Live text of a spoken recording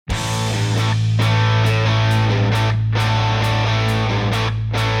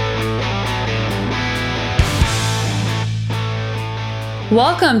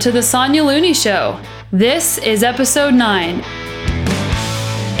Welcome to the Sonia Looney Show. This is episode 9.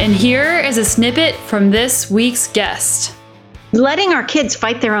 And here is a snippet from this week's guest. Letting our kids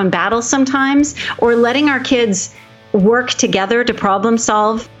fight their own battles sometimes, or letting our kids work together to problem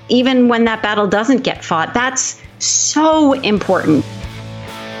solve, even when that battle doesn't get fought, that's so important.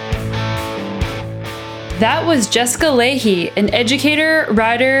 That was Jessica Lahey, an educator,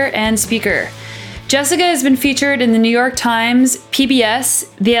 writer, and speaker. Jessica has been featured in the New York Times,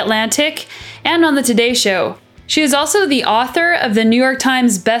 PBS, The Atlantic, and on the Today Show. She is also the author of the New York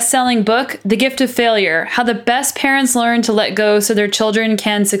Times best-selling book, The Gift of Failure: How the Best Parents Learn to Let Go So Their Children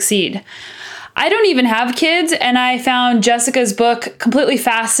Can Succeed. I don't even have kids, and I found Jessica's book completely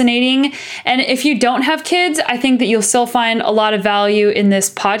fascinating. And if you don't have kids, I think that you'll still find a lot of value in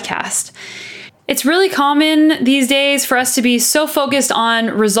this podcast. It's really common these days for us to be so focused on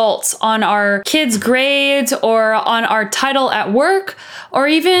results, on our kids' grades, or on our title at work, or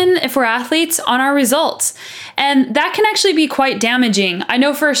even if we're athletes, on our results. And that can actually be quite damaging. I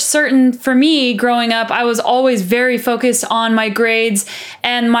know for certain, for me, growing up, I was always very focused on my grades,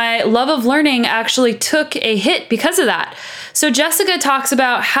 and my love of learning actually took a hit because of that. So Jessica talks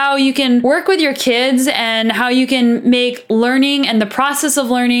about how you can work with your kids and how you can make learning and the process of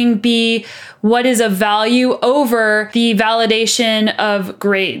learning be what is of value over the validation of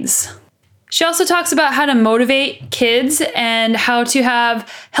grades. She also talks about how to motivate kids and how to have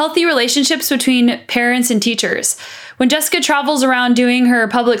healthy relationships between parents and teachers. When Jessica travels around doing her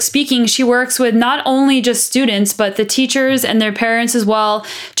public speaking, she works with not only just students, but the teachers and their parents as well,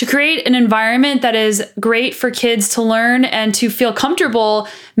 to create an environment that is great for kids to learn and to feel comfortable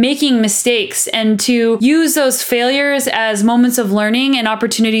making mistakes and to use those failures as moments of learning and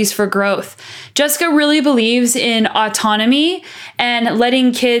opportunities for growth. Jessica really believes in autonomy and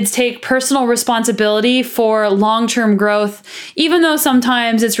letting kids take personal responsibility for long-term growth, even though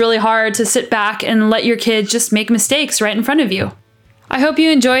sometimes it's really hard to sit back and let your kids just make mistakes right in front of you. I hope you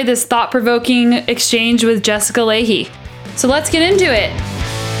enjoyed this thought-provoking exchange with Jessica Lahey. So let's get into it.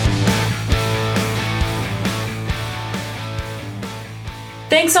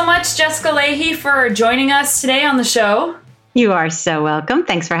 Thanks so much, Jessica Lahey, for joining us today on the show. You are so welcome.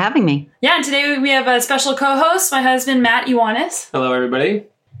 Thanks for having me. Yeah, and today we have a special co-host, my husband, Matt Ioannis. Hello, everybody.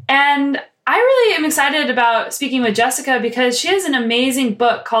 And I really am excited about speaking with Jessica because she has an amazing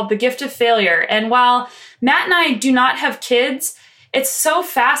book called The Gift of Failure. And while Matt and I do not have kids, it's so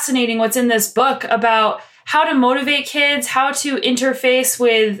fascinating what's in this book about how to motivate kids, how to interface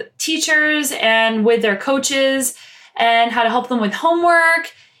with teachers and with their coaches, and how to help them with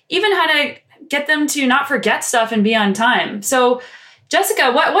homework, even how to get them to not forget stuff and be on time. So,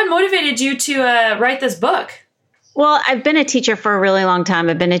 Jessica, what motivated you to write this book? Well, I've been a teacher for a really long time.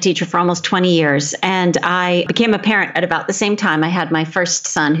 I've been a teacher for almost 20 years, and I became a parent at about the same time. I had my first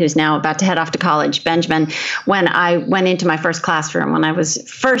son, who's now about to head off to college, Benjamin, when I went into my first classroom, when I was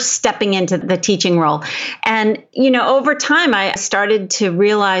first stepping into the teaching role. And, over time, I started to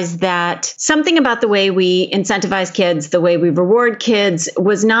realize that something about the way we incentivize kids, the way we reward kids,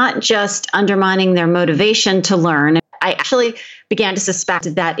 was not just undermining their motivation to learn. I actually began to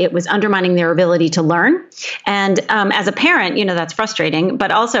suspect that it was undermining their ability to learn. And as a parent, that's frustrating.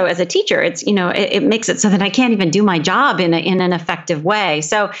 But also as a teacher, it's, it makes it so that I can't even do my job in an effective way.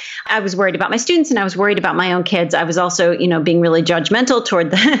 So I was worried about my students and I was worried about my own kids. I was also, being really judgmental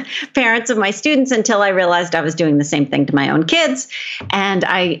toward the parents of my students until I realized I was doing the same thing to my own kids. And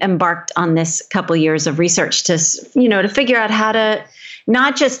I embarked on this couple years of research to figure out how to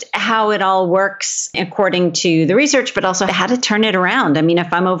not just how it all works according to the research, but also how to turn it around. I mean,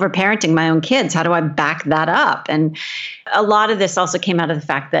 if I'm overparenting my own kids, how do I back that up? And a lot of this also came out of the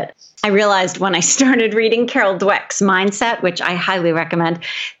fact that I realized when I started reading Carol Dweck's Mindset, which I highly recommend,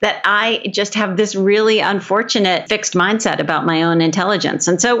 that I just have this really unfortunate fixed mindset about my own intelligence.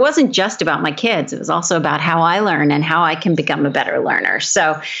 And so it wasn't just about my kids. It was also about how I learn and how I can become a better learner.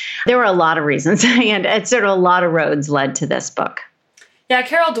 So there were a lot of reasons, and it's sort of a lot of roads led to this book. Yeah,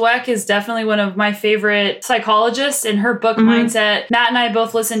 Carol Dweck is definitely one of my favorite psychologists, and her book, Mindset, Matt and I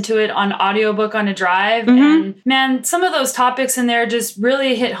both listened to it on audiobook on a drive. And man, some of those topics in there just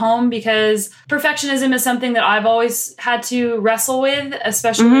really hit home because perfectionism is something that I've always had to wrestle with,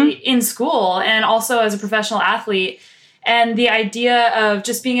 especially in school and also as a professional athlete. And the idea of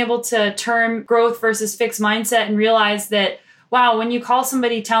just being able to turn growth versus fixed mindset and realize that, wow, when you call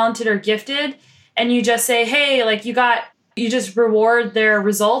somebody talented or gifted and you just say, hey, like you just reward their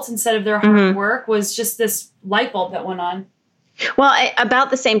results instead of their hard work, was just this light bulb that went on. Well, about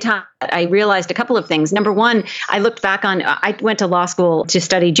the same time, I realized a couple of things. Number one, I looked back on, I went to law school to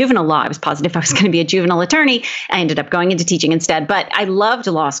study juvenile law. I was positive I was going to be a juvenile attorney. I ended up going into teaching instead, but I loved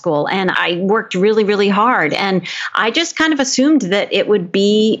law school and I worked really, really hard. And I just kind of assumed that it would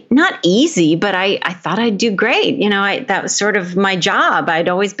be not easy, but I thought I'd do great. That was sort of my job. I'd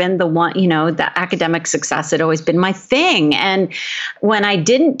always been the one, the academic success had always been my thing. And when I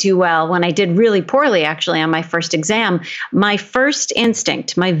didn't do well, when I did really poorly, actually, on my first exam, my first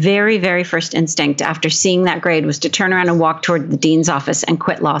instinct, my very, very first instinct after seeing that grade was to turn around and walk toward the dean's office and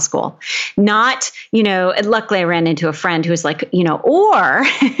quit law school. Not, luckily I ran into a friend who was like, or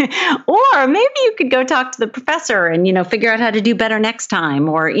maybe you could go talk to the professor and, figure out how to do better next time.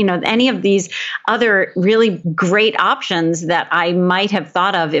 Or, any of these other really great options that I might have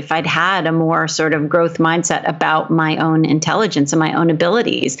thought of if I'd had a more sort of growth mindset about my own intelligence and my own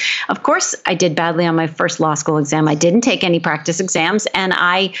abilities. Of course, I did badly on my first law school exam. I didn't take any practice exams. And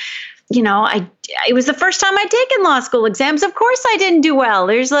it was the first time I'd taken law school exams. Of course I didn't do well.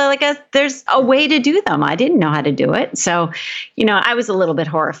 There's a way to do them. I didn't know how to do it. So, I was a little bit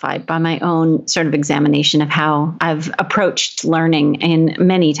horrified by my own sort of examination of how I've approached learning in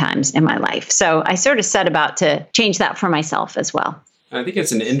many times in my life. So I sort of set about to change that for myself as well. I think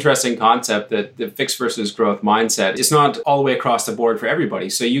it's an interesting concept that the fixed versus growth mindset is not all the way across the board for everybody.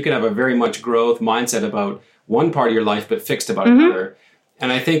 So you can have a very much growth mindset about one part of your life, but fixed about another.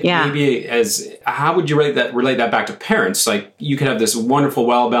 And I think maybe how would you relate that back to parents? Like you could have this wonderful,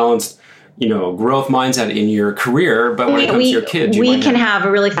 well-balanced, growth mindset in your career, but when it comes to your kids, we can have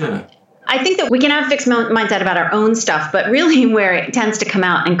a really I think that we can have a fixed mindset about our own stuff, but really where it tends to come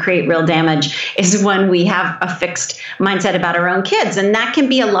out and create real damage is when we have a fixed mindset about our own kids. And that can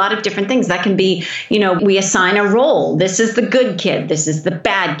be a lot of different things. That can be, we assign a role. This is the good kid. This is the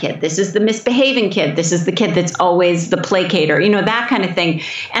bad kid. This is the misbehaving kid. This is the kid that's always the placater, that kind of thing.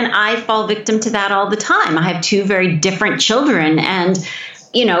 And I fall victim to that all the time. I have two very different children, and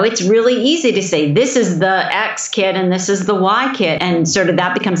it's really easy to say, this is the X kid and this is the Y kid. And sort of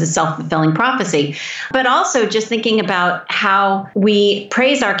that becomes a self-fulfilling prophecy. But also just thinking about how we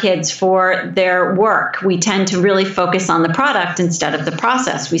praise our kids for their work. We tend to really focus on the product instead of the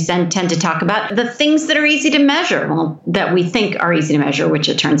process. We tend to talk about the things that are easy to measure, that we think are easy to measure, which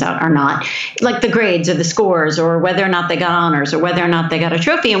it turns out are not, like the grades or the scores or whether or not they got honors or whether or not they got a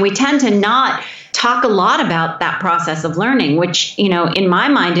trophy. And we tend to not talk a lot about that process of learning, which, in my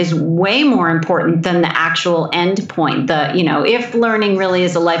mind is way more important than the actual end point. If learning really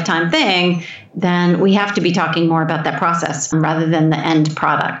is a lifetime thing, then we have to be talking more about that process rather than the end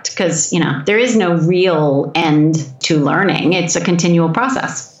product. Because, there is no real end to learning. It's a continual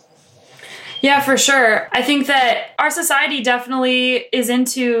process. Yeah, for sure. I think that our society definitely is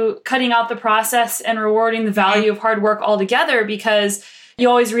into cutting out the process and rewarding the value of hard work altogether, because you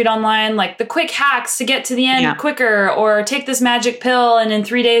always read online, like the quick hacks to get to the end quicker, or take this magic pill and in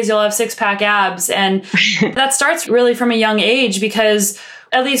 3 days you'll have 6-pack abs. And that starts really from a young age, because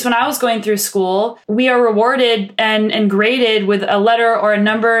at least when I was going through school, we are rewarded and graded with a letter or a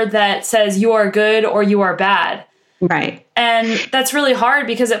number that says you are good or you are bad. Right. And that's really hard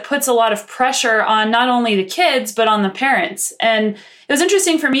because it puts a lot of pressure on not only the kids, but on the parents. And it was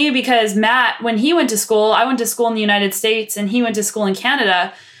interesting for me because Matt, when he went to school, I went to school in the United States and he went to school in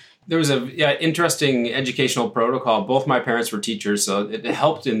Canada. There was an interesting educational protocol. Both my parents were teachers, so it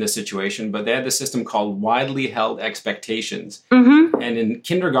helped in this situation, but they had this system called widely held expectations. Mm-hmm. And in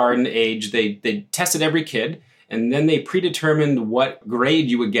kindergarten age, they tested every kid, and then they predetermined what grade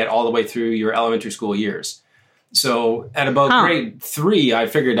you would get all the way through your elementary school years. So at about grade 3, I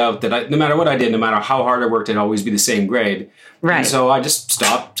figured out that no matter what I did, no matter how hard I worked, it'd always be the same grade. Right. And so I just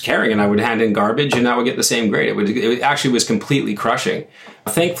stopped caring, and I would hand in garbage, and I would get the same grade. It actually was completely crushing.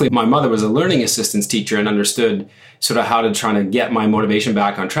 Thankfully, my mother was a learning assistance teacher and understood sort of how to try to get my motivation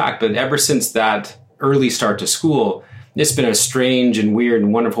back on track. But ever since that early start to school, it's been a strange and weird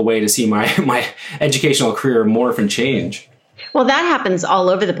and wonderful way to see my educational career morph and change. Well, that happens all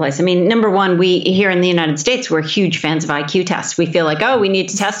over the place. I mean, number one, we here in the United States, we're huge fans of IQ tests. We feel like, we need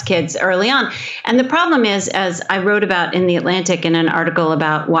to test kids early on. And the problem is, as I wrote about in The Atlantic in an article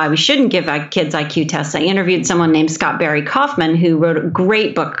about why we shouldn't give kids IQ tests, I interviewed someone named Scott Barry Kaufman, who wrote a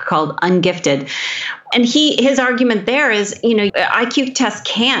great book called Ungifted. And his argument there is, IQ tests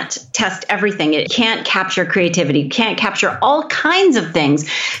can't test everything. It can't capture creativity, can't capture all kinds of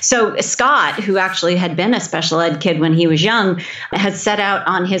things. So Scott, who actually had been a special ed kid when he was young, has set out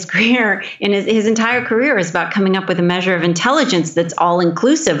on his career, and his entire career is about coming up with a measure of intelligence that's all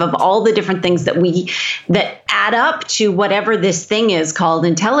inclusive of all the different things that add up to whatever this thing is called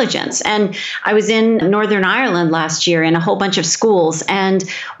intelligence. And I was in Northern Ireland last year in a whole bunch of schools. And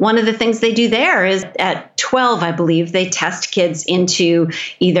one of the things they do there is at 12, I believe, they test kids into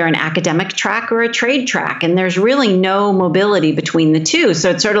either an academic track or a trade track. And there's really no mobility between the two. So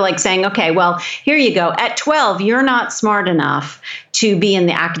it's sort of like saying, okay, well, here you go. At 12, you're not smart enough to be in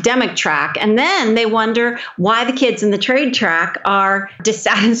the academic track. And then they wonder why the kids in the trade track are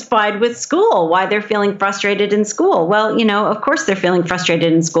dissatisfied with school, why they're feeling frustrated in school. Well, of course they're feeling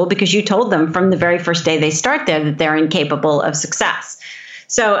frustrated in school because you told them from the very first day they start there that they're incapable of success.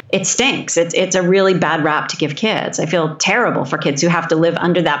 So it stinks. It's a really bad rap to give kids. I feel terrible for kids who have to live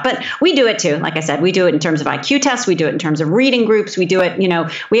under that. But we do it too. Like I said, we do it in terms of IQ tests. We do it in terms of reading groups. We do it,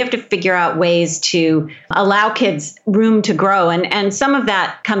 we have to figure out ways to allow kids room to grow. And some of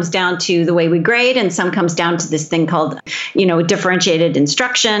that comes down to the way we grade, and some comes down to this thing called, differentiated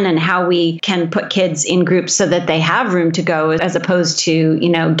instruction, and how we can put kids in groups so that they have room to go as opposed to,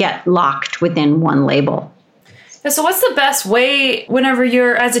 get locked within one label. So what's the best way, whenever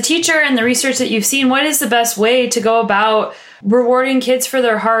you're, as a teacher and the research that you've seen, what is the best way to go about rewarding kids for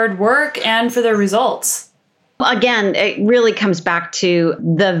their hard work and for their results? Again, it really comes back to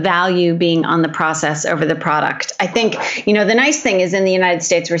the value being on the process over the product. I think, the nice thing is in the United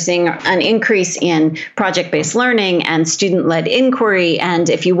States, we're seeing an increase in project-based learning and student-led inquiry.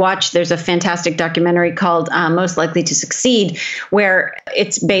 And if you watch, there's a fantastic documentary called Most Likely to Succeed, where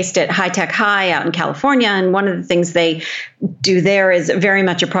it's based at High Tech High out in California. And one of the things they do there is very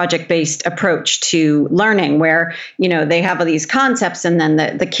much a project-based approach to learning, where, they have all these concepts, and then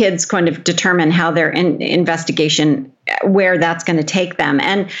the kids kind of determine how their investigation, where that's going to take them.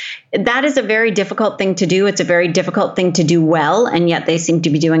 And that is a very difficult thing to do. It's a very difficult thing to do well, and yet they seem to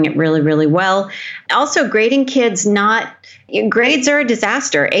be doing it really, really well. Also, grading kids grades are a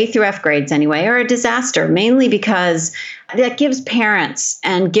disaster. A through F grades anyway are a disaster, mainly because that gives parents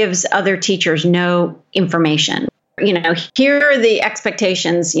and gives other teachers no information. Here are the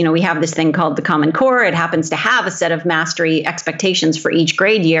expectations. We have this thing called the Common Core. It happens to have a set of mastery expectations for each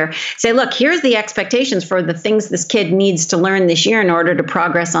grade year. Say, look, here's the expectations for the things this kid needs to learn this year in order to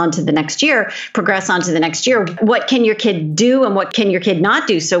progress on to the next year. What can your kid do and what can your kid not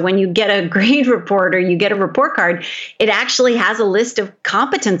do? So when you get a grade report or you get a report card, it actually has a list of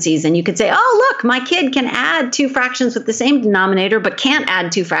competencies. And you could say, oh, look, my kid can add two fractions with the same denominator, but can't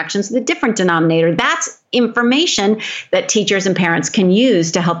add two fractions with a different denominator. That's information that teachers and parents can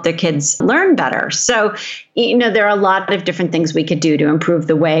use to help their kids learn better. So, there are a lot of different things we could do to improve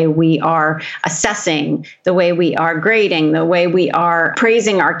the way we are assessing, the way we are grading, the way we are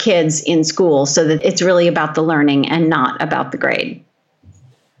praising our kids in school, so that it's really about the learning and not about the grade.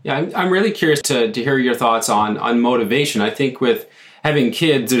 Yeah, I'm really curious to hear your thoughts on motivation. I think with having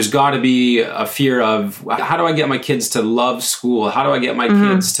kids, there's got to be a fear of, how do I get my kids to love school? How do I get my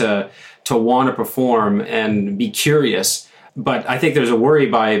kids to want to perform and be curious? But I think there's a worry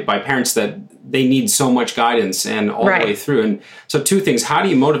by parents that they need so much guidance and all the way through. And so two things: how do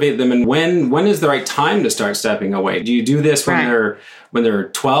you motivate them, and when is the right time to start stepping away? Do you do this when they're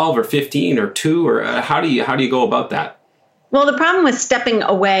 12 or 15 or 2, or how do you go about that? Well, the problem with stepping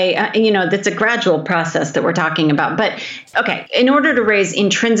away, that's a gradual process that we're talking about. But okay, in order to raise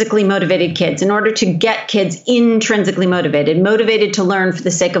intrinsically motivated kids, in order to get kids intrinsically motivated to learn for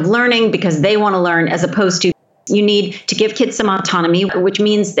the sake of learning because they want to learn, as opposed to, you need to give kids some autonomy, which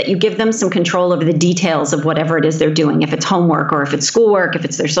means that you give them some control over the details of whatever it is they're doing, if it's homework or if it's schoolwork, if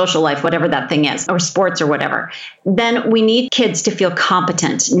it's their social life, whatever that thing is, or sports or whatever. Then we need kids to feel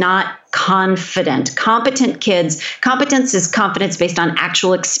competent, not confident. Competent kids, competence is confidence based on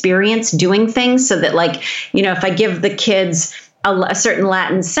actual experience doing things, so that, if I give the kids a certain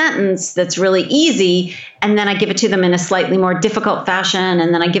Latin sentence that's really easy, and then I give it to them in a slightly more difficult fashion,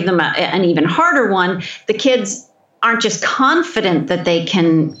 and then I give them an even harder one, the kids aren't just confident that they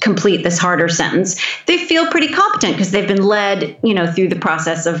can complete this harder sentence. They feel pretty competent because they've been led, through the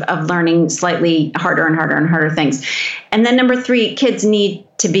process of learning slightly harder and harder and harder things. And then number 3, kids need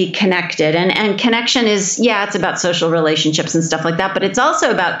to be connected. And connection is, it's about social relationships and stuff like that, but it's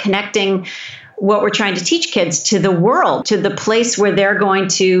also about connecting what we're trying to teach kids to the world, to the place where they're going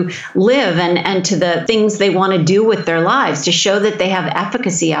to live and to the things they want to do with their lives, to show that they have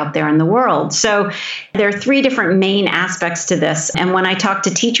efficacy out there in the world. So there are three different main aspects to this. And when I talk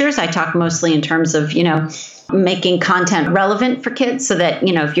to teachers, I talk mostly in terms of, making content relevant for kids so that,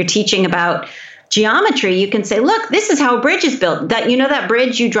 if you're teaching about geometry, you can say, look, this is how a bridge is built. That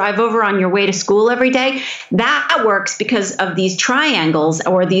bridge you drive over on your way to school every day, that works because of these triangles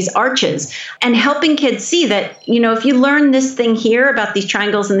or these arches. And helping kids see that, if you learn this thing here about these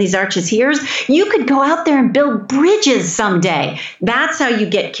triangles and these arches here, you could go out there and build bridges someday. That's how you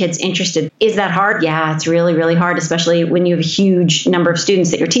get kids interested. Is that hard? Yeah, it's really, really hard, especially when you have a huge number of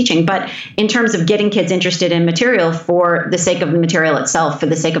students that you're teaching. But in terms of getting kids interested in material for the sake of the material itself, for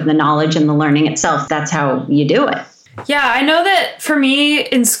the sake of the knowledge and the learning itself, that's how you do it. Yeah, I know that for me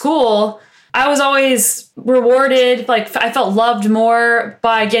in school, I was always rewarded, like I felt loved more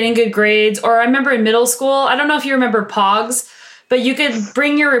by getting good grades. Or I remember in middle school, I don't know if you remember POGs, but you could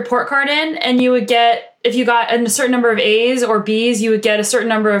bring your report card in and you would get, if you got a certain number of A's or B's, you would get a certain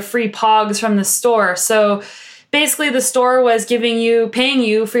number of free POGs from the store. So basically the store was paying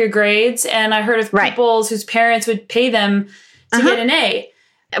you for your grades. And I heard of people whose parents would pay them to get an A.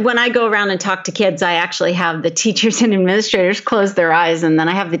 When I go around and talk to kids, I actually have the teachers and administrators close their eyes, and then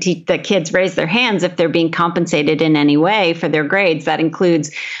I have the kids raise their hands if they're being compensated in any way for their grades. That includes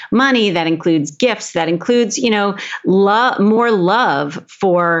money, that includes gifts, that includes, more love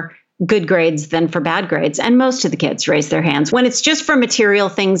for good grades than for bad grades. And most of the kids raise their hands. When it's just for material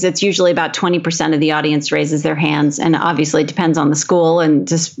things, it's usually about 20% of the audience raises their hands. And obviously it depends on the school and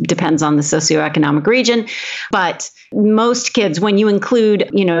just depends on the socioeconomic region. But most kids, when you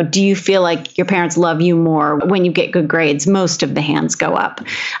include, do you feel like your parents love you more when you get good grades? Most of the hands go up.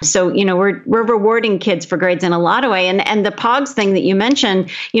 So, we're rewarding kids for grades in a lot of ways. And the POGs thing that you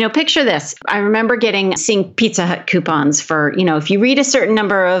mentioned, picture this. I remember seeing Pizza Hut coupons for, if you read a certain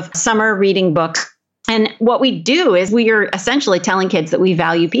number of summer reading books. And what we do is we are essentially telling kids that we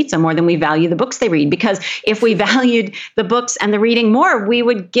value pizza more than we value the books they read. Because if we valued the books and the reading more, we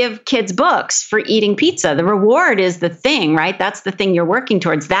would give kids books for eating pizza. The reward is the thing, right? That's the thing you're working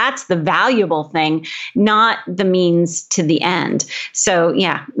towards. That's the valuable thing, not the means to the end. So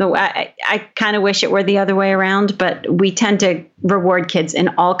yeah, I kind of wish it were the other way around, but we tend to reward kids in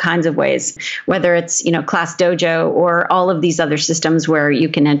all kinds of ways, whether it's, Class Dojo or all of these other systems where you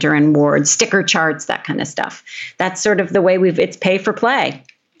can enter in awards, sticker charts, that kind of stuff. That's sort of the way it's pay for play.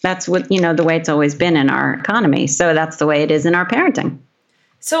 That's what, the way it's always been in our economy. So that's the way it is in our parenting.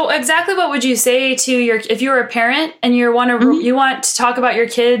 So exactly what would you say to if you were a parent and you want to talk about your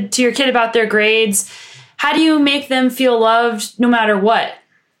kid about their grades, how do you make them feel loved no matter what?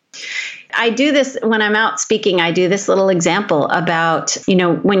 I do this when I'm out speaking. I do this little example about,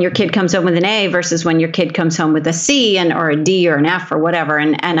 when your kid comes home with an A versus when your kid comes home with a C or a D or an F or whatever.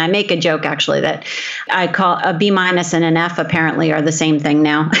 And I make a joke, actually, that I call a B- and an F apparently are the same thing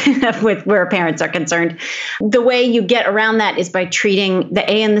now with where parents are concerned. The way you get around that is by treating the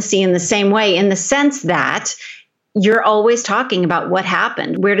A and the C in the same way, in the sense that you're always talking about what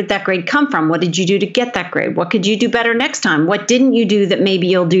happened. Where did that grade come from? What did you do to get that grade? What could you do better next time? What didn't you do that maybe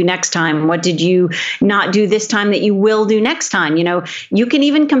you'll do next time? What did you not do this time that you will do next time? You can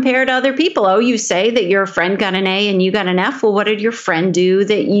even compare to other people. Oh, you say that your friend got an A and you got an F. Well, what did your friend do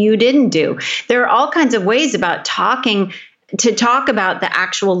that you didn't do? There are all kinds of ways about talk about the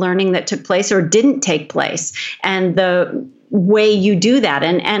actual learning that took place or didn't take place and the way you do that.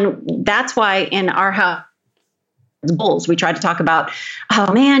 And that's why in our house, goals, we tried to talk about,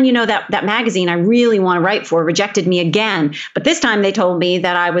 oh man, that magazine I really want to write for rejected me again. But this time they told me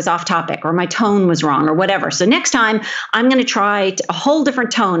that I was off topic or my tone was wrong or whatever. So next time I'm going to try a whole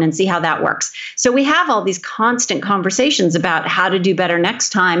different tone and see how that works. So we have all these constant conversations about how to do better next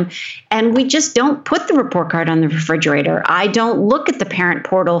time. And we just don't put the report card on the refrigerator. I don't look at the parent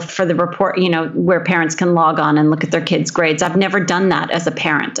portal for the report, where parents can log on and look at their kids' grades. I've never done that as a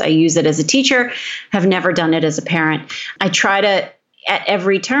parent. I use it as a teacher, have never done it as a parent. I try to, at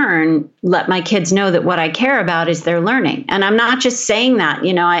every turn, let my kids know that what I care about is their learning. And I'm not just saying that,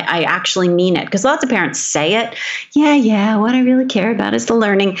 I actually mean it, because lots of parents say it. Yeah, what I really care about is the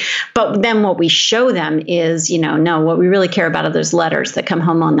learning. But then what we show them is, no, what we really care about are those letters that come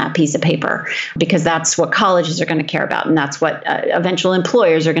home on that piece of paper, because that's what colleges are going to care about. And that's what eventual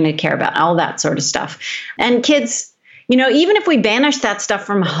employers are going to care about, all that sort of stuff. And kids, even if we banish that stuff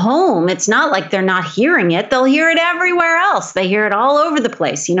from home, it's not like they're not hearing it. They'll hear it everywhere else. They hear it all over the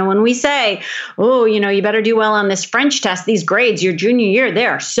place. When we say, oh, you better do well on this French test, these grades, your junior year, they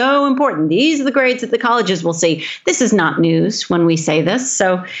are so important. These are the grades that the colleges will see. This is not news when we say this.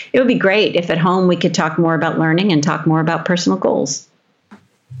 So it would be great if at home we could talk more about learning and talk more about personal goals.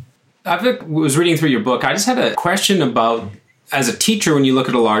 I was reading through your book. I just had a question about, as a teacher, when you look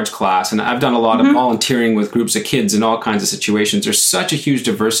at a large class, and I've done a lot of volunteering with groups of kids in all kinds of situations, there's such a huge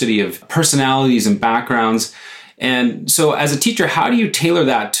diversity of personalities and backgrounds. And so as a teacher, how do you tailor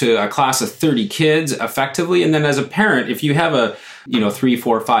that to a class of 30 kids effectively? And then as a parent, if you have 3,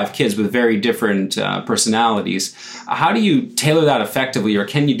 4, 5 kids with very different personalities, how do you tailor that effectively, or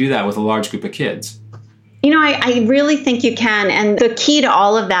can you do that with a large group of kids? I really think you can. And the key to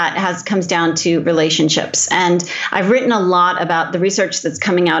all of that comes down to relationships. And I've written a lot about the research that's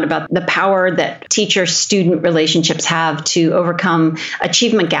coming out about the power that teacher-student relationships have to overcome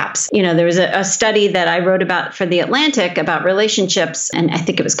achievement gaps. There was a study that I wrote about for The Atlantic about relationships, and I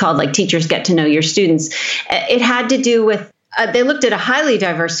think it was called Teachers Get to Know Your Students. It had to do with they looked at a highly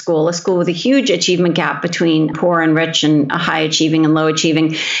diverse school, a school with a huge achievement gap between poor and rich and high achieving and low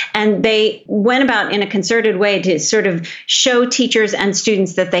achieving. And they went about in a concerted way to sort of show teachers and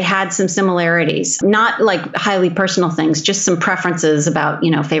students that they had some similarities, not like highly personal things, just some preferences about,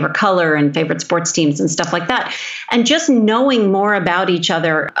 favorite color and favorite sports teams and stuff like that. And just knowing more about each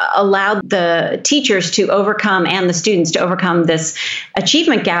other allowed the teachers to overcome and the students to overcome this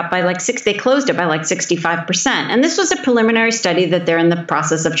achievement gap by they closed it by 65%. And this was a preliminary study that they're in the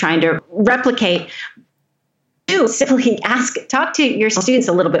process of trying to replicate. Simply talk to your students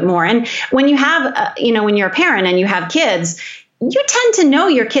a little bit more. And when you have, when you're a parent and you have kids, you tend to know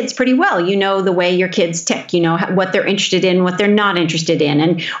your kids pretty well. You know the way your kids tick. You know what they're interested in, what they're not interested in,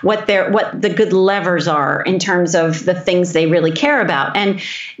 and what the good levers are in terms of the things they really care about. And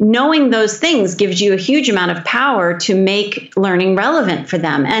knowing those things gives you a huge amount of power to make learning relevant for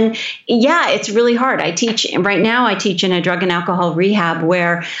them. And yeah, it's really hard. I teach in a drug and alcohol rehab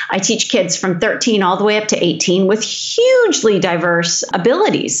where I teach kids from 13 all the way up to 18 with hugely diverse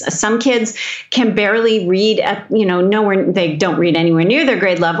abilities. Some kids can barely read they don't read anywhere near their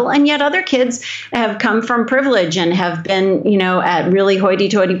grade level. And yet other kids have come from privilege and have been, at really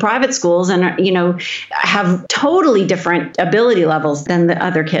hoity-toity private schools and, have totally different ability levels than the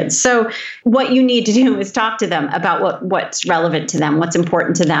other kids. So what you need to do is talk to them about what's relevant to them, what's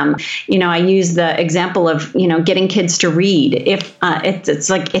important to them. I use the example of, getting kids to read. If it's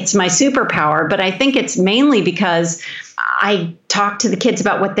my superpower, but I think it's mainly because I talk to the kids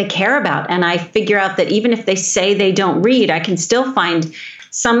about what they care about. And I figure out that even if they say they don't read, I can still find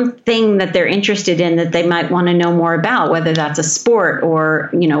something that they're interested in that they might want to know more about, whether that's a sport or,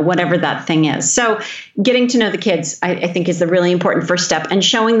 whatever that thing is. So getting to know the kids, I think, is the really important first step, and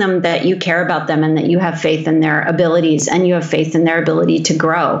showing them that you care about them and that you have faith in their abilities and you have faith in their ability to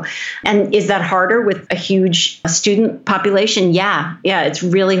grow. And is that harder with a huge student population? Yeah, it's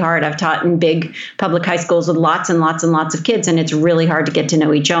really hard. I've taught in big public high schools with lots and lots and lots of kids, and it's really hard to get to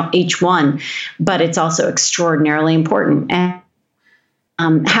know each one, but it's also extraordinarily important. And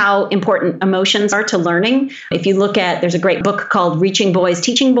how important emotions are to learning. If you look at, there's a great book called Reaching Boys,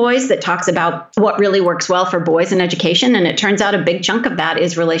 Teaching Boys that talks about what really works well for boys in education. And it turns out a big chunk of that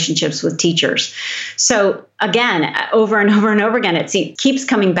is relationships with teachers. So again, over and over and over again, it keeps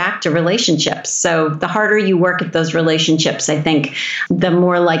coming back to relationships. So the harder you work at those relationships, I think, the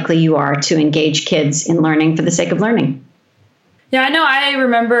more likely you are to engage kids in learning for the sake of learning. Yeah, I know. I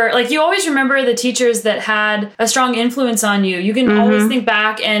remember, you always remember the teachers that had a strong influence on you. You can always think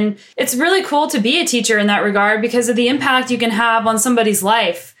back, and it's really cool to be a teacher in that regard because of the impact you can have on somebody's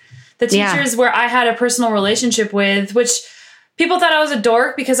life. The teachers where I had a personal relationship with, which people thought I was a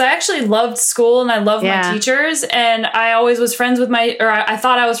dork because I actually loved school and I loved my teachers. And I always was friends with I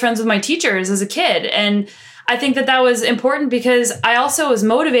thought I was friends with my teachers as a kid. And I think that was important because I also was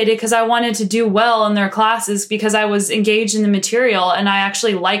motivated because I wanted to do well in their classes because I was engaged in the material and I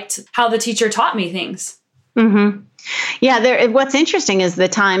actually liked how the teacher taught me things. Mm-hmm. Yeah, what's interesting is the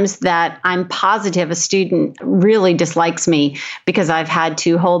times that I'm positive a student really dislikes me because I've had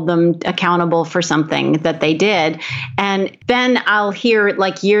to hold them accountable for something that they did. And then I'll hear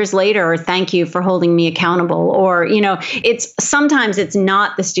years later, thank you for holding me accountable. Or, sometimes it's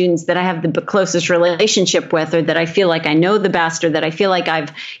not the students that I have the closest relationship with or that I feel like I know the best or that I feel like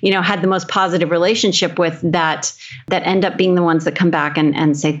I've, had the most positive relationship with that end up being the ones that come back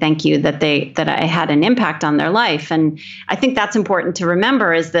and say thank you that I had an impact on their life. And I think that's important to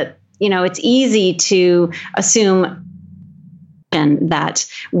remember is that, it's easy to assume often that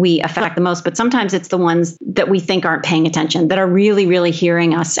we affect the most, but sometimes it's the ones that we think aren't paying attention, that are really, really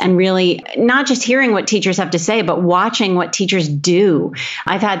hearing us and really not just hearing what teachers have to say, but watching what teachers do.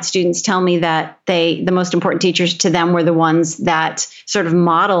 I've had students tell me that the most important teachers to them were the ones that sort of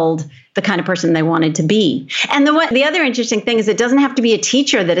modeled the kind of person they wanted to be. And the other interesting thing is it doesn't have to be a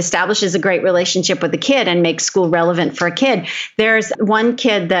teacher that establishes a great relationship with a kid and makes school relevant for a kid. There's one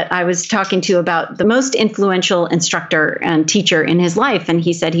kid that I was talking to about the most influential instructor and teacher in his life, and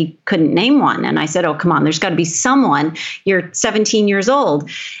he said he couldn't name one. And I said, oh, come on, there's got to be someone. You're 17 years old.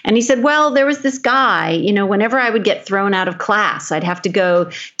 And he said, well, there was this guy, whenever I would get thrown out of class, I'd have to go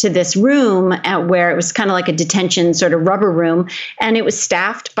to this room where it was kind of like a detention sort of rubber room, and it was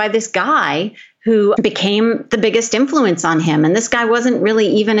staffed by this guy who became the biggest influence on him. And this guy wasn't really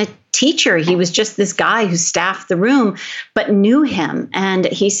even a teacher. He was just this guy who staffed the room, but knew him. And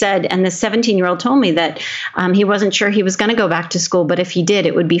he said, and the 17-year-old told me that he wasn't sure he was going to go back to school, but if he did,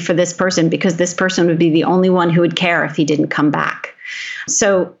 it would be for this person, because this person would be the only one who would care if he didn't come back.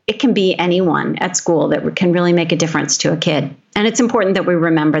 So it can be anyone at school that can really make a difference to a kid. And it's important that we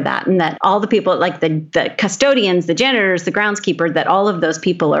remember that, and that all the people, like the custodians, the janitors, the groundskeeper, that all of those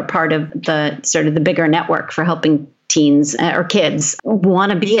people are part of the sort of the bigger network for helping teens or kids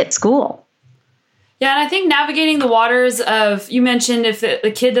want to be at school. Yeah, and I think navigating the waters of, you mentioned if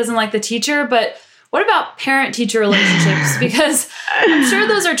the kid doesn't like the teacher, but what about parent-teacher relationships? Because I'm sure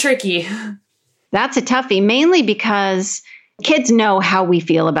those are tricky. That's a toughie, mainly because kids know how we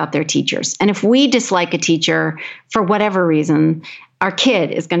feel about their teachers. And if we dislike a teacher for whatever reason, our kid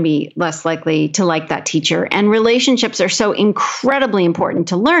is going to be less likely to like that teacher. And relationships are so incredibly important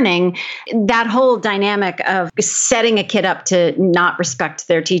to learning. That whole dynamic of setting a kid up to not respect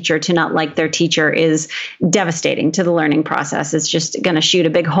their teacher, to not like their teacher, is devastating to the learning process. It's just going to shoot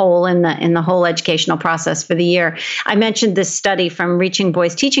a big hole in the whole educational process for the year. I mentioned this study from Reaching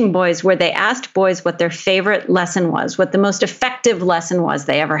Boys, Teaching Boys, where they asked boys what their favorite lesson was, what the most effective lesson was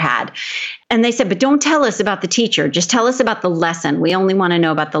they ever had. And they said, but don't tell us about the teacher. Just tell us about the lesson. We only want to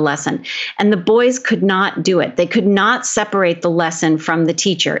know about the lesson. And the boys could not do it. They could not separate the lesson from the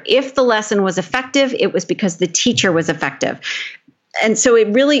teacher. If the lesson was effective, it was because the teacher was effective. And so it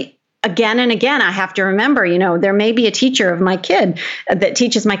really, again and again, I have to remember, there may be a teacher of my kid that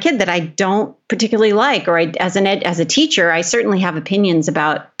teaches my kid that I don't particularly like, or as a teacher, I certainly have opinions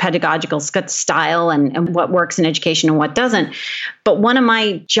about pedagogical style and what works in education and what doesn't. But one of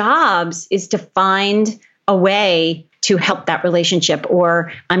my jobs is to find a way to help that relationship,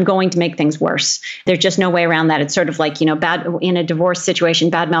 or I'm going to make things worse. There's just no way around that. It's sort of like, bad in a divorce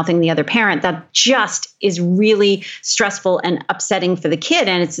situation, bad mouthing the other parent. That just is really stressful and upsetting for the kid.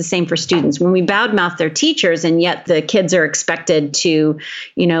 And it's the same for students. When we bad mouth their teachers, and yet the kids are expected to,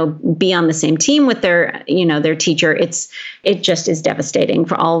 be on the same team with their teacher, it just is devastating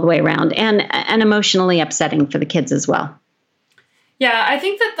for all the way around, and emotionally upsetting for the kids as well. Yeah, I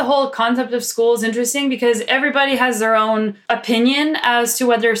think that the whole concept of school is interesting because everybody has their own opinion as to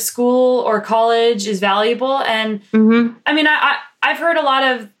whether school or college is valuable. And I mean, I've heard a lot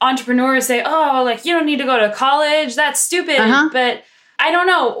of entrepreneurs say, oh, like, you don't need to go to college. That's stupid. But I don't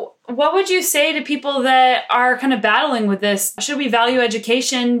know. What would you say to people that are kind of battling with this? Should we value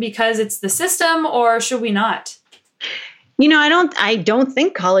education because it's the system, or should we not? I don't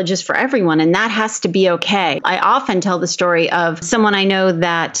think college is for everyone, and that has to be okay. I often tell the story of someone I know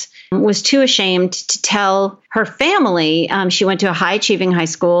that was too ashamed to tell her family. She went to a high-achieving high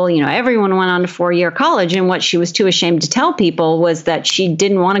school. Everyone went on to 4-year college, and what she was too ashamed to tell people was that she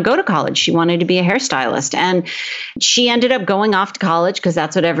didn't want to go to college. She wanted to be a hairstylist, and she ended up going off to college because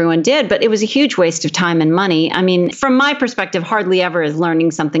that's what everyone did, but it was a huge waste of time and money. I mean, from my perspective, hardly ever is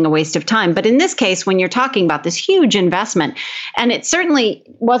learning something a waste of time. But in this case, when you're talking about this huge investment, and it certainly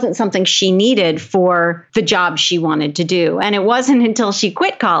wasn't something she needed for the job she wanted to do. And it wasn't until she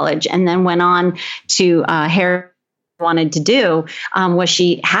quit college and then went on to hair wanted to do, was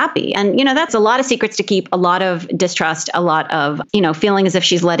she happy? And, that's a lot of secrets to keep, a lot of distrust, a lot of, feeling as if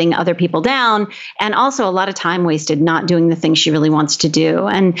she's letting other people down, and also a lot of time wasted not doing the things she really wants to do.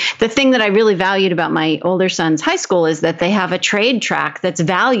 And the thing that I really valued about my older son's high school is that they have a trade track that's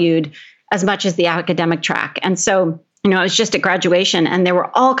valued as much as the academic track. And so it was just at graduation, and there were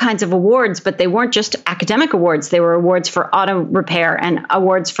all kinds of awards, but they weren't just academic awards. They were awards for auto repair and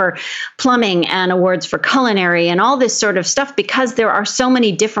awards for plumbing and awards for culinary and all this sort of stuff, because there are so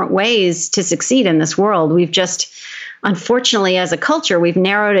many different ways to succeed in this world. We've just, unfortunately, as a culture, we've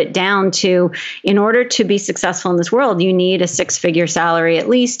narrowed it down to, in order to be successful in this world, you need a 6-figure salary at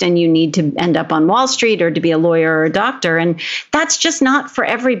least, and you need to end up on Wall Street or to be a lawyer or a doctor. And that's just not for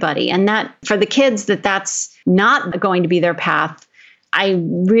everybody. And that for the kids, that's not going to be their path. I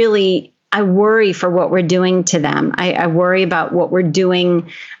worry for what we're doing to them. I worry about what we're doing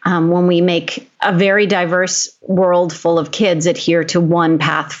when we make a very diverse world full of kids adhere to one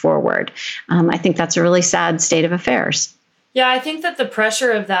path forward. I think that's a really sad state of affairs. Yeah, I think that the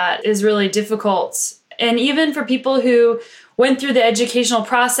pressure of that is really difficult. And even for people who went through the educational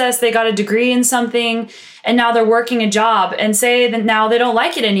process, they got a degree in something, and now they're working a job, and say that now they don't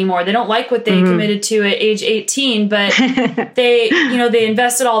like it anymore. They don't like what they committed to at age 18, but they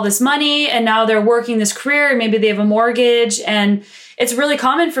invested all this money, and now they're working this career, and maybe they have a mortgage. And it's really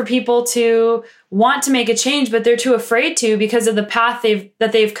common for people to want to make a change, but they're too afraid to because of the path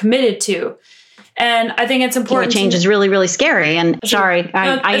they've committed to. And I think it's important. Change is really, really scary. And sorry,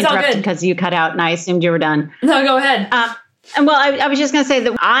 I interrupted because you cut out and I assumed you were done. No, go ahead. Well, I was just going to say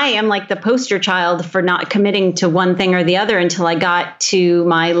that I am like the poster child for not committing to one thing or the other until I got to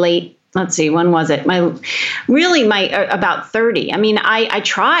my late, when was it? About 30. I mean, I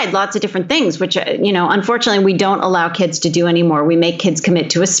tried lots of different things, which, unfortunately we don't allow kids to do anymore. We make kids commit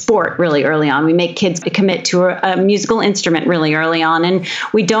to a sport really early on. We make kids commit to a musical instrument really early on. And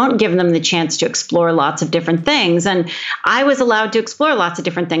we don't give them the chance to explore lots of different things. And I was allowed to explore lots of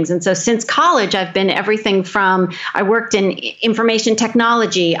different things. And so since college, I've been everything from, I worked in information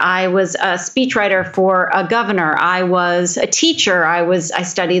technology. I was a speechwriter for a governor. I was a teacher. I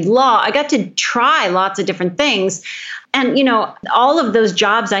studied law. I got to try lots of different things. And, all of those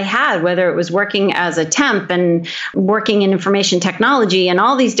jobs I had, whether it was working as a temp and working in information technology and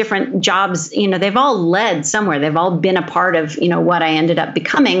all these different jobs, they've all led somewhere. They've all been a part of, what I ended up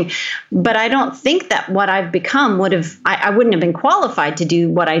becoming. But I don't think that what I've become I wouldn't have been qualified to do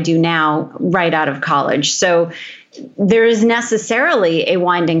what I do now right out of college. So there is necessarily a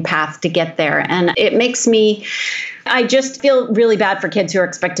winding path to get there. And it makes I just feel really bad for kids who are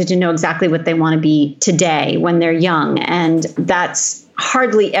expected to know exactly what they want to be today when they're young. And that's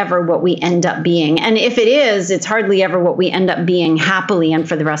hardly ever what we end up being. And if it is, it's hardly ever what we end up being happily and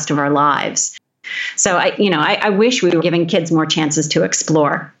for the rest of our lives. So I wish we were giving kids more chances to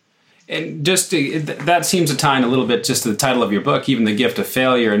explore. And that seems to tie in a little bit just to the title of your book, even The Gift of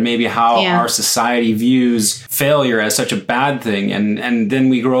Failure, and maybe how our society views failure as such a bad thing. And then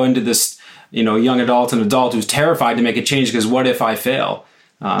we grow into this, young adult and adult who's terrified to make a change because what if I fail?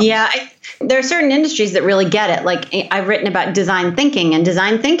 There are certain industries that really get it. Like I've written about design thinking, and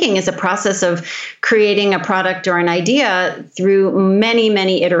design thinking is a process of creating a product or an idea through many,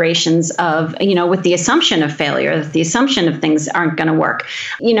 many iterations of, with the assumption of failure, the assumption of things aren't going to work.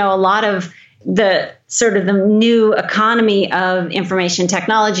 A lot of the sort of the new economy of information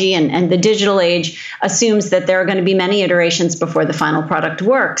technology and the digital age assumes that there are going to be many iterations before the final product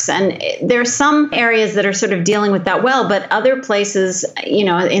works. And there are some areas that are sort of dealing with that well, but other places,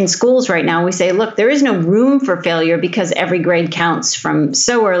 in schools right now, we say, look, there is no room for failure because every grade counts from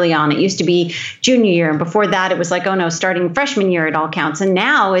so early on. It used to be junior year. And before that, it was like, oh no, starting freshman year, it all counts. And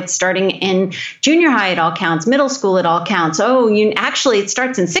now it's starting in junior high, it all counts. Middle school, it all counts. Actually, it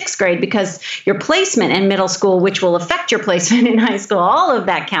starts in sixth grade because your placement in middle school, which will affect your placement in high school, all of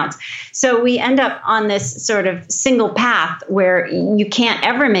that counts. So we end up on this sort of single path where you can't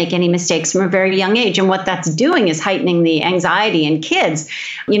ever make any mistakes from a very young age. And what that's doing is heightening the anxiety in kids.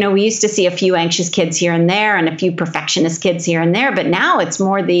 We used to see a few anxious kids here and there and a few perfectionist kids here and there, but now it's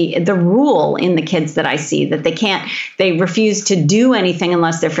more the rule in the kids that I see that they refuse to do anything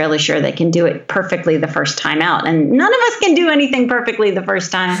unless they're fairly sure they can do it perfectly the first time out. And none of us can do anything perfectly the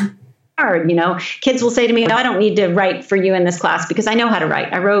first time. Kids will say to me, I don't need to write for you in this class because I know how to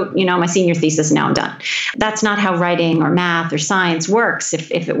write. I wrote, my senior thesis, now I'm done. That's not how writing or math or science works.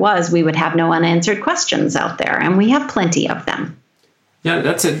 If it was, we would have no unanswered questions out there, and we have plenty of them. Yeah,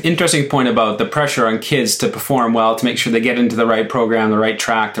 that's an interesting point about the pressure on kids to perform well, to make sure they get into the right program, the right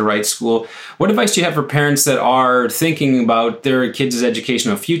track, the right school. What advice do you have for parents that are thinking about their kids'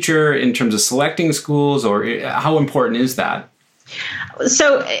 educational future in terms of selecting schools, or how important is that?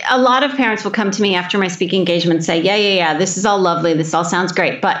 So a lot of parents will come to me after my speaking engagement and say, yeah, this is all lovely. This all sounds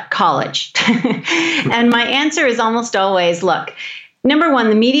great, but college. And my answer is almost always, look, number one,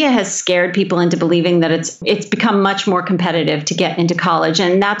 the media has scared people into believing that it's become much more competitive to get into college.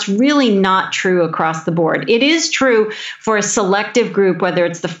 And that's really not true across the board. It is true for a selective group, whether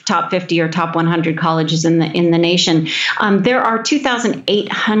it's the top 50 or top 100 colleges in the nation. There are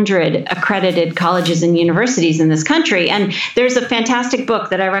 2,800 accredited colleges and universities in this country. And there's a fantastic book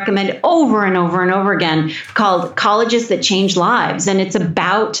that I recommend over and over and over again called Colleges That Change Lives. And it's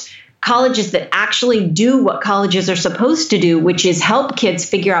about colleges that actually do what colleges are supposed to do, which is help kids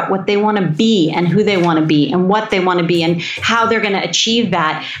figure out what they want to be and who they want to be and what they want to be and how they're going to achieve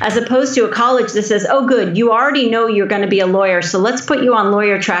that, as opposed to a college that says, oh, good, you already know you're going to be a lawyer, so let's put you on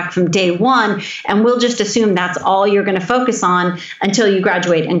lawyer track from day one, and we'll just assume that's all you're going to focus on until you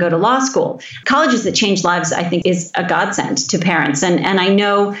graduate and go to law school. Colleges that change lives, I think, is a godsend to parents. And I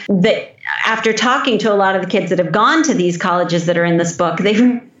know that after talking to a lot of the kids that have gone to these colleges that are in this book,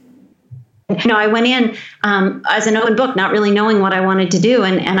 I went in as an open book, not really knowing what I wanted to do.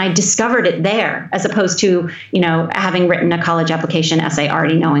 And I discovered it there, as opposed to, having written a college application essay,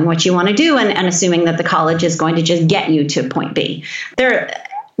 already knowing what you want to do and assuming that the college is going to just get you to point B.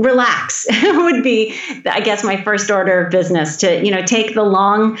 Relax would be, I guess, my first order of business, to, take the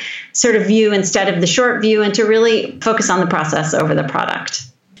long sort of view instead of the short view, and to really focus on the process over the product.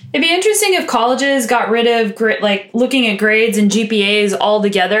 It'd be interesting if colleges got rid of looking at grades and GPAs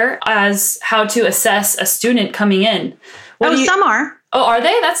altogether as how to assess a student coming in. Some are. Oh, are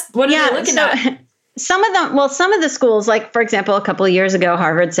they? What are they looking at? Some of the schools, like, for example, a couple of years ago,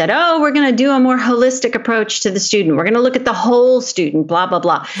 Harvard said, we're going to do a more holistic approach to the student. We're going to look at the whole student, blah, blah,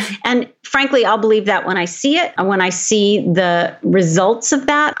 blah. And frankly, I'll believe that when I see it, and when I see the results of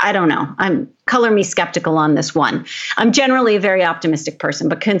that. I don't know. Color me skeptical on this one. I'm generally a very optimistic person,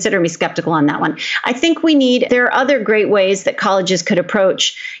 but consider me skeptical on that one. I think there are other great ways that colleges could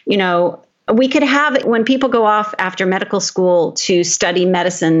approach, we could have, when people go off after medical school to study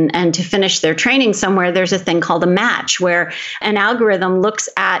medicine and to finish their training somewhere, there's a thing called a match, where an algorithm looks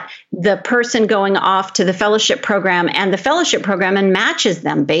at the person going off to the fellowship program and the fellowship program and matches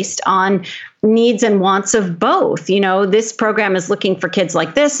them based on needs and wants of both. This program is looking for kids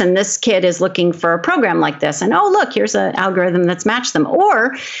like this, and this kid is looking for a program like this. And look, here's an algorithm that's matched them.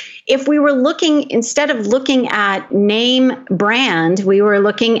 Or if we were instead of looking at name brand, we were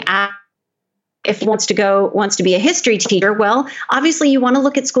looking at, if he wants to be a history teacher, well, obviously you want to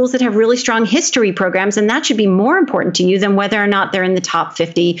look at schools that have really strong history programs, and that should be more important to you than whether or not they're in the top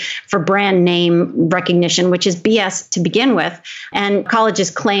 50 for brand name recognition, which is BS to begin with. And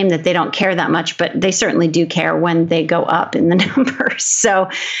colleges claim that they don't care that much, but they certainly do care when they go up in the numbers. So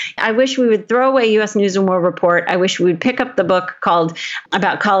I wish we would throw away U.S. News and World Report. I wish we would pick up the book called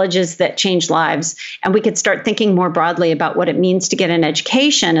About Colleges That Change Lives, and we could start thinking more broadly about what it means to get an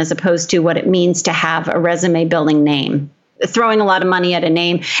education as opposed to what it means to have a resume building name, throwing a lot of money at a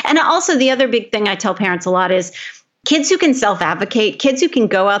name. And also the other big thing I tell parents a lot is kids who can self-advocate, kids who can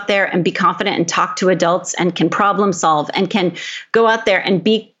go out there and be confident and talk to adults and can problem solve and can go out there and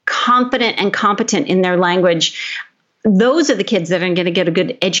be confident and competent in their language. Those are the kids that are going to get a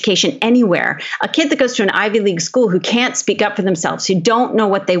good education anywhere. A kid that goes to an Ivy League school who can't speak up for themselves, who don't know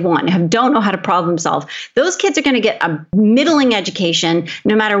what they want, who don't know how to problem solve, those kids are going to get a middling education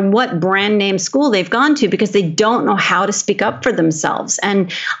no matter what brand name school they've gone to, because they don't know how to speak up for themselves.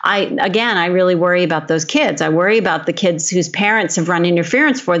 And I really worry about those kids. I worry about the kids whose parents have run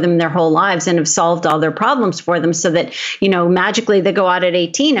interference for them their whole lives and have solved all their problems for them, so that, magically they go out at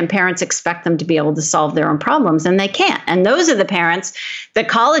 18 and parents expect them to be able to solve their own problems, and they can't. And those are the parents that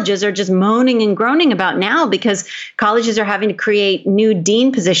colleges are just moaning and groaning about now, because colleges are having to create new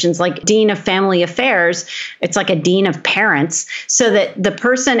dean positions, like dean of family affairs. It's like a dean of parents, so that the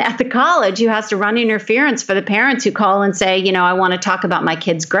person at the college who has to run interference for the parents who call and say, I want to talk about my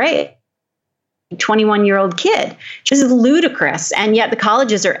kid's grade, 21-year-old kid. This is ludicrous. And yet the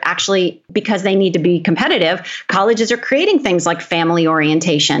colleges are actually, because they need to be competitive, colleges are creating things like family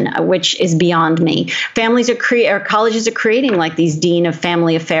orientation, which is beyond me. Colleges are creating like these dean of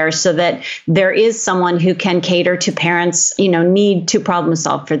family affairs, so that there is someone who can cater to parents, need to problem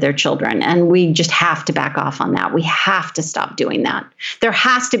solve for their children. And we just have to back off on that. We have to stop doing that. There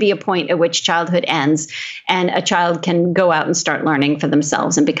has to be a point at which childhood ends and a child can go out and start learning for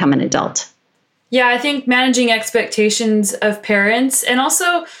themselves and become an adult. Yeah, I think managing expectations of parents, and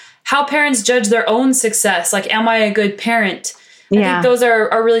also how parents judge their own success. Like, am I a good parent? I think those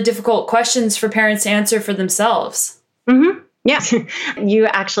are really difficult questions for parents to answer for themselves. Mm-hmm. Yeah. You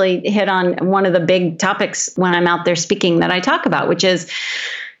actually hit on one of the big topics when I'm out there speaking that I talk about, which is,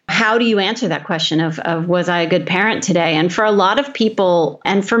 how do you answer that question of was I a good parent today? And for a lot of people,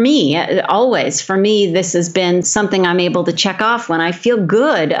 and for me, this has been something I'm able to check off when I feel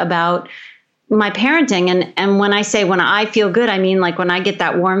good about my parenting. And when I say when I feel good, I mean like when I get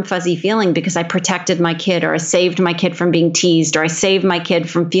that warm, fuzzy feeling because I protected my kid, or I saved my kid from being teased, or I saved my kid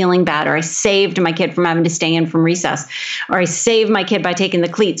from feeling bad, or I saved my kid from having to stay in from recess, or I saved my kid by taking the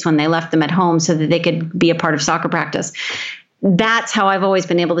cleats when they left them at home so that they could be a part of soccer practice. that's how I've always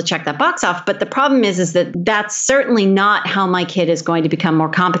been able to check that box off. But the problem is that that's certainly not how my kid is going to become more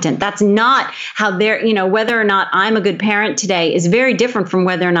competent. That's not how they're, whether or not I'm a good parent today is very different from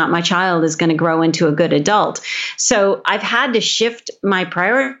whether or not my child is going to grow into a good adult. So I've had to shift my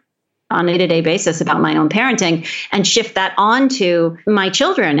priority on a day-to-day basis about my own parenting and shift that onto my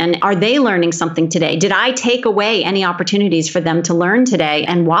children. And are they learning something today? Did I take away any opportunities for them to learn today,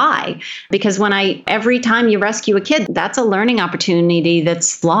 and why? Because every time you rescue a kid, that's a learning opportunity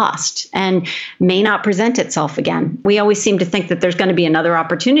that's lost and may not present itself again. We always seem to think that there's going to be another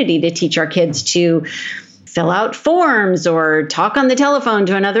opportunity to teach our kids to fill out forms or talk on the telephone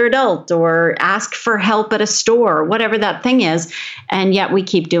to another adult or ask for help at a store, whatever that thing is. And yet we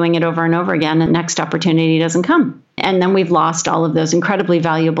keep doing it over and over again, and next opportunity doesn't come. And then we've lost all of those incredibly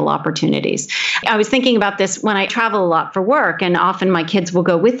valuable opportunities. I was thinking about this when I travel a lot for work, and often my kids will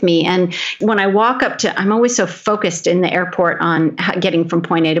go with me. And when I walk up I'm always so focused in the airport on getting from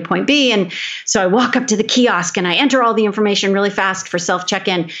point A to point B. And so I walk up to the kiosk and I enter all the information really fast for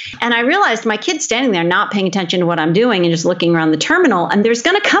self-check-in. And I realized my kid's standing there not paying attention to what I'm doing and just looking around the terminal. And there's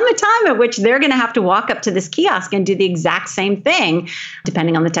going to come a time at which they're going to have to walk up to this kiosk and do the exact same thing,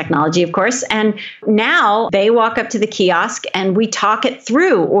 depending on the technology, of course. And now they walk up to the kiosk and we talk it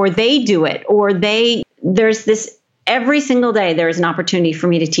through, or they do it, or there's this every single day. There is an opportunity for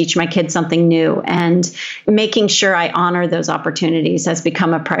me to teach my kids something new, and making sure I honor those opportunities has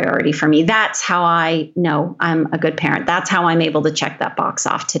become a priority for me. That's how I know I'm a good parent. That's how I'm able to check that box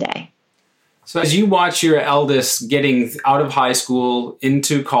off today. So as you watch your eldest getting out of high school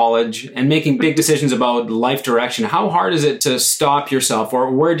into college and making big decisions about life direction, how hard is it to stop yourself,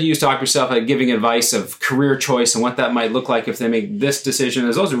 or where do you stop yourself at giving advice of career choice and what that might look like if they make this decision?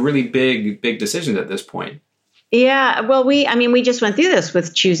 As those are really big decisions at this point. Yeah, well, we just went through this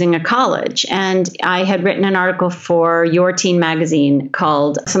with choosing a college, and I had written an article for Your Teen magazine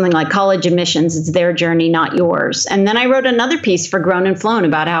called something like College Admissions, It's Their Journey, Not Yours. And then I wrote another piece for Grown and Flown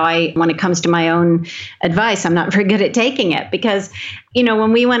about how when it comes to my own advice, I'm not very good at taking it, because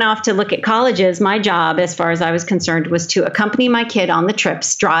when we went off to look at colleges, my job, as far as I was concerned, was to accompany my kid on the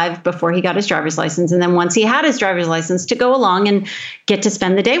trips, drive before he got his driver's license. And then once he had his driver's license, to go along and get to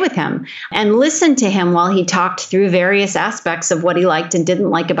spend the day with him and listen to him while he talked through various aspects of what he liked and didn't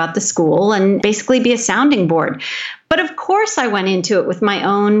like about the school, and basically be a sounding board. But of course, I went into it with my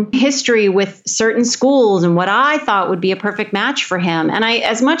own history with certain schools and what I thought would be a perfect match for him. And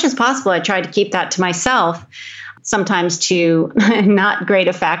as much as possible, I tried to keep that to myself. Sometimes to not great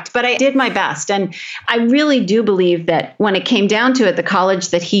effect, but I did my best. And I really do believe that when it came down to it, the college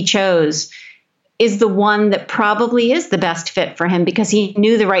that he chose is the one that probably is the best fit for him, because he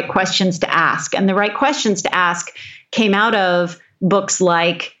knew the right questions to ask. And the right questions to ask came out of books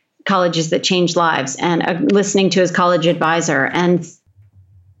like Colleges That Change Lives, and listening to his college advisor, and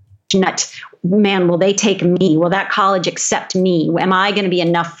man, will they take me? Will that college accept me? Am I going to be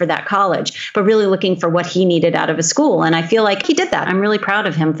enough for that college? But really looking for what he needed out of a school. And I feel like he did that. I'm really proud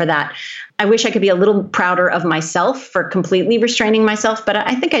of him for that. I wish I could be a little prouder of myself for completely restraining myself, but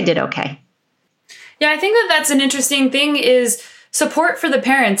I think I did okay. Yeah, I think that's an interesting thing, is support for the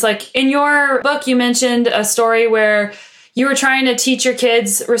parents. Like in your book, you mentioned a story where you were trying to teach your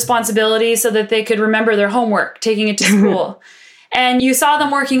kids responsibility so that they could remember their homework, taking it to school. And you saw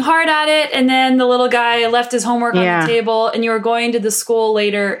them working hard at it, and then the little guy left his homework on the table, and you were going to the school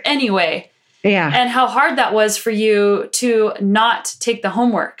later anyway. Yeah. And how hard that was for you to not take the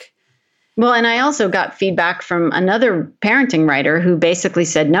homework. Well, and I also got feedback from another parenting writer who basically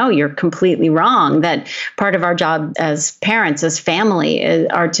said, no, you're completely wrong, that part of our job as parents, as family,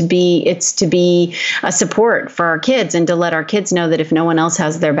 to be a support for our kids, and to let our kids know that if no one else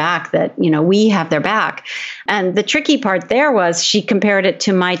has their back, that, we have their back. And the tricky part there was she compared it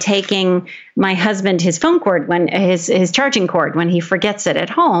to my taking my husband his phone cord, when his charging cord, when he forgets it at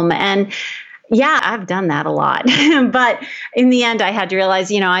home. And yeah, I've done that a lot. But in the end, I had to realize,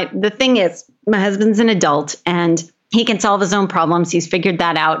 the thing is, my husband's an adult and he can solve his own problems. He's figured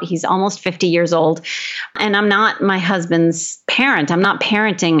that out. He's almost 50 years old. And I'm not my husband's parent. I'm not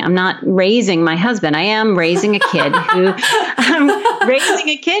parenting. I'm not raising my husband. I am raising a kid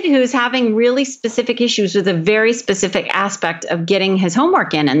who's having really specific issues with a very specific aspect of getting his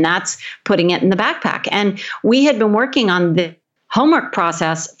homework in. And that's putting it in the backpack. And we had been working on the homework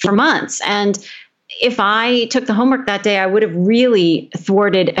process for months. And if I took the homework that day, I would have really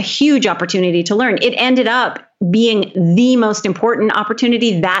thwarted a huge opportunity to learn. It ended up being the most important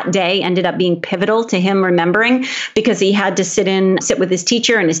opportunity that day ended up being pivotal to him remembering, because he had to sit with his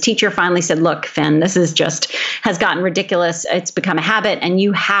teacher, and his teacher finally said, look, Finn, this is just has gotten ridiculous. It's become a habit and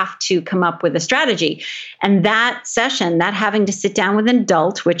you have to come up with a strategy. And that session, that having to sit down with an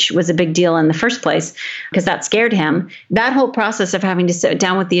adult, which was a big deal in the first place because that scared him, that whole process of having to sit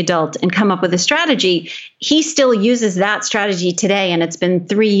down with the adult and come up with a strategy, he still uses that strategy today. And it's been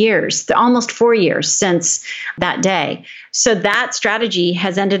 3 years, almost 4 years since that day. So that strategy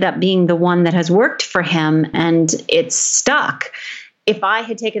has ended up being the one that has worked for him, and it's stuck. If I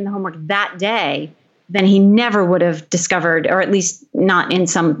had taken the homework that day, then he never would have discovered, or at least not in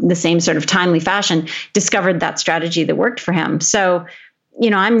the same sort of timely fashion, discovered that strategy that worked for him. So,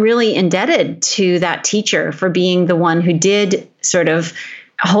 I'm really indebted to that teacher for being the one who did sort of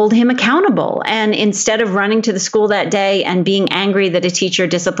hold him accountable. And instead of running to the school that day and being angry that a teacher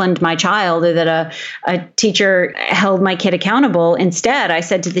disciplined my child or that a teacher held my kid accountable, instead I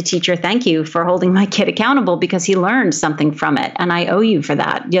said to the teacher, thank you for holding my kid accountable because he learned something from it. And I owe you for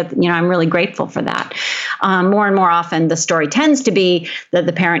that. I'm really grateful for that. More and more often, the story tends to be that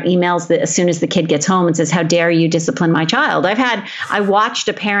the parent emails as soon as the kid gets home and says, how dare you discipline my child? I watched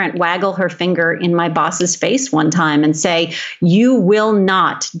a parent waggle her finger in my boss's face one time and say, you will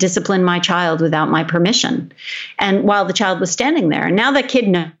not discipline my child without my permission. And while the child was standing there, and now that kid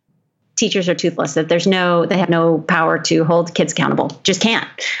knows teachers are toothless, that they have no power to hold kids accountable, just can't,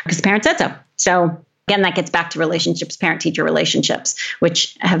 because the parent said so. So again, that gets back to relationships, parent-teacher relationships,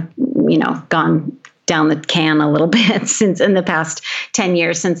 which have, gone down the can a little bit since in the past 10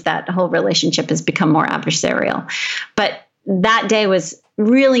 years, since that whole relationship has become more adversarial. But that day was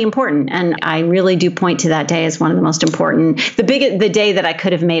really important. And I really do point to that day as one of the most important, the day that I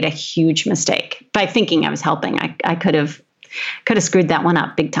could have made a huge mistake by thinking I was helping. I could have screwed that one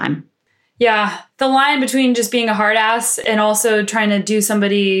up big time. Yeah. The line between just being a hard ass and also trying to do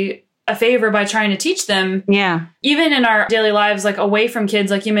somebody a favor by trying to teach them. Yeah. Even in our daily lives, like away from kids,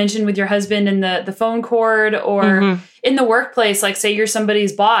 like you mentioned with your husband and the phone cord, or in the workplace, like say you're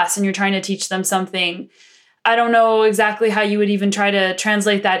somebody's boss and you're trying to teach them something. I don't know exactly how you would even try to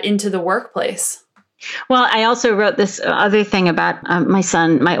translate that into the workplace. Well, I also wrote this other thing about my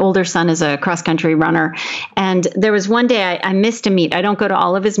son. My older son is a cross-country runner. And there was one day I missed a meet. I don't go to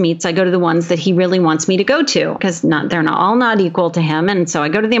all of his meets. I go to the ones that he really wants me to go to, because they're not equal to him. And so I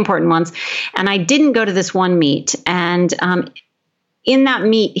go to the important ones. And I didn't go to this one meet. And in that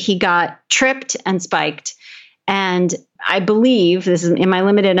meet, he got tripped and spiked. And I believe, this is in my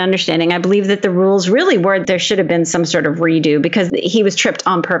limited understanding, I believe that the rules really were there should have been some sort of redo because he was tripped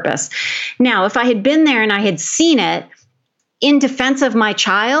on purpose. Now, if I had been there and I had seen it, in defense of my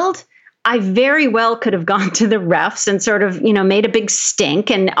child, I very well could have gone to the refs and sort of, made a big stink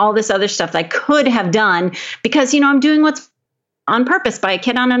and all this other stuff that I could have done because, I'm doing what's on purpose by a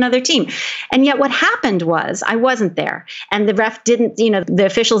kid on another team. And yet what happened was I wasn't there and the ref didn't, the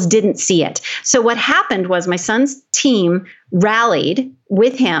officials didn't see it. So what happened was my son's team rallied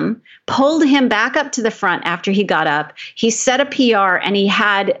with him, pulled him back up to the front after he got up. He set a PR and he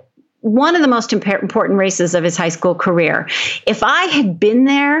had one of the most important races of his high school career. If I had been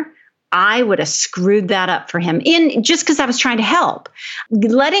there, I would have screwed that up for him just because I was trying to help.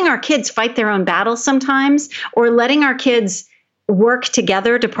 Letting our kids fight their own battles sometimes, or letting our kids work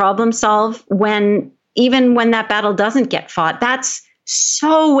together to problem solve even when that battle doesn't get fought. That's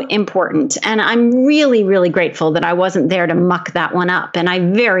so important. And I'm really, really grateful that I wasn't there to muck that one up. And I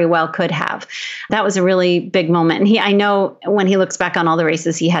very well could have. That was a really big moment. And I know when he looks back on all the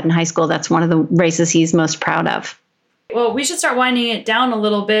races he had in high school, that's one of the races he's most proud of. Well, we should start winding it down a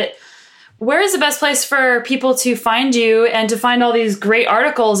little bit. Where is the best place for people to find you and to find all these great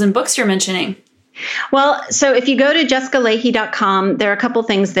articles and books you're mentioning? Well, so if you go to jessicalahey.com, there are a couple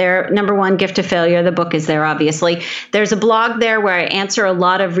things there. Number one, Gift of Failure. The book is there, obviously. There's a blog there where I answer a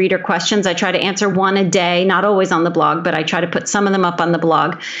lot of reader questions. I try to answer one a day, not always on the blog, but I try to put some of them up on the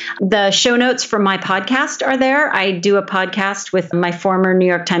blog. The show notes for my podcast are there. I do a podcast with my former New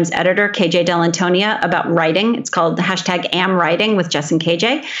York Times editor, KJ Dell'Antonia, about writing. It's called the #AmWriting with Jess and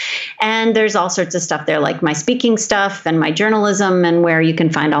KJ. And there's all sorts of stuff there, like my speaking stuff and my journalism and where you can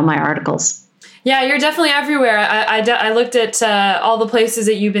find all my articles. Yeah, you're definitely everywhere. I looked at all the places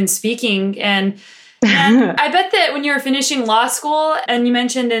that you've been speaking, and I bet that when you were finishing law school, and you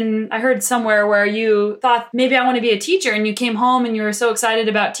mentioned, and I heard somewhere where you thought, maybe I want to be a teacher, and you came home and you were so excited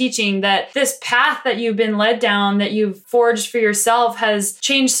about teaching, that this path that you've been led down, that you've forged for yourself, has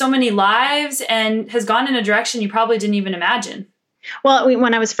changed so many lives and has gone in a direction you probably didn't even imagine. Well,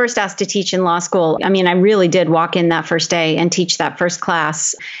 when I was first asked to teach in law school, I really did walk in that first day and teach that first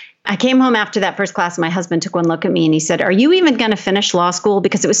class. I came home after that first class, and my husband took one look at me and he said, "Are you even going to finish law school?"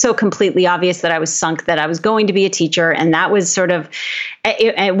 Because it was so completely obvious that I was sunk, that I was going to be a teacher. And that was sort of,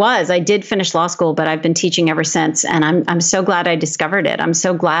 I did finish law school, but I've been teaching ever since. And I'm so glad I discovered it. I'm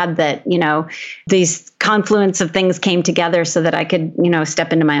so glad that, these confluence of things came together so that I could,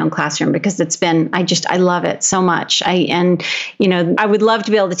 step into my own classroom, because I love it so much. I would love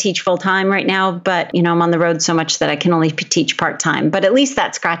to be able to teach full time right now, but, I'm on the road so much that I can only teach part time. But at least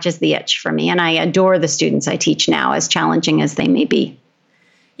that scratches the itch for me. And I adore the students I teach now, as challenging as they may be.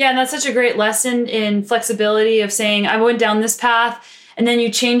 Yeah, and that's such a great lesson in flexibility of saying, I went down this path and then you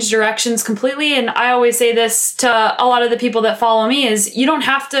change directions completely. And I always say this to a lot of the people that follow me is you don't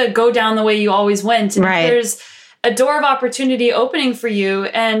have to go down the way you always went. And right. If there's a door of opportunity opening for you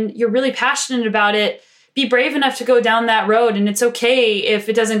and you're really passionate about it, be brave enough to go down that road. And it's okay if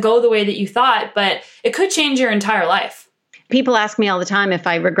it doesn't go the way that you thought, but it could change your entire life. People ask me all the time if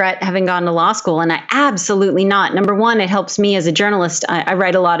I regret having gone to law school, and I absolutely not. Number one, it helps me as a journalist. I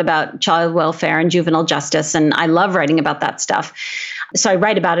write a lot about child welfare and juvenile justice, and I love writing about that stuff. So I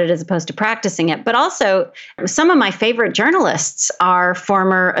write about it as opposed to practicing it. But also, some of my favorite journalists are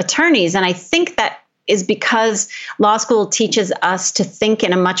former attorneys, and I think that is because law school teaches us to think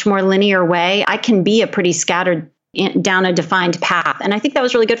in a much more linear way. I can be a pretty scattered down a defined path, and I think that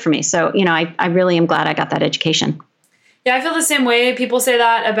was really good for me. So, I really am glad I got that education. Yeah, I feel the same way. People say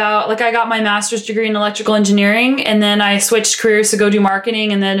that about, I got my master's degree in electrical engineering, and then I switched careers to go do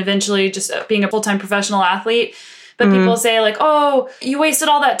marketing, and then eventually just being a full-time professional athlete. But people say oh, you wasted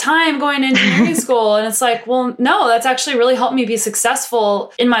all that time going to engineering school. And it's well, no, that's actually really helped me be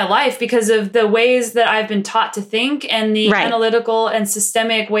successful in my life because of the ways that I've been taught to think and the analytical and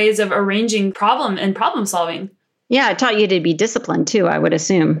systemic ways of arranging problem solving. Yeah, it taught you to be disciplined too, I would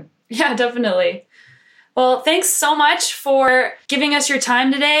assume. Yeah, definitely. Well, thanks so much for giving us your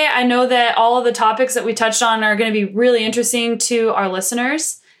time today. I know that all of the topics that we touched on are going to be really interesting to our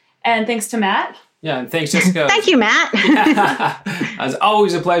listeners. And thanks to Matt. Yeah, and thanks, Jessica. Thank you, Matt. It's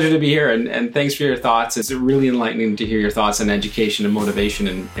always a pleasure to be here, and thanks for your thoughts. It's really enlightening to hear your thoughts on education and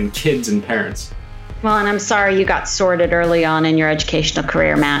motivation and kids and parents. Well, and I'm sorry you got sorted early on in your educational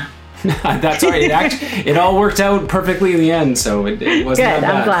career, Matt. That's all right. It all worked out perfectly in the end, so it wasn't good.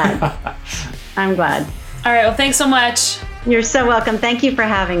 that bad. I'm glad. I'm glad. All right. Well, thanks so much. You're so welcome. Thank you for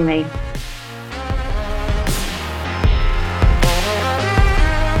having me.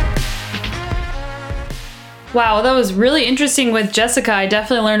 Wow, that was really interesting with Jessica. I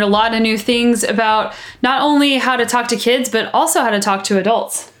definitely learned a lot of new things about not only how to talk to kids, but also how to talk to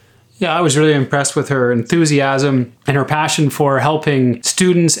adults. Yeah, I was really impressed with her enthusiasm and her passion for helping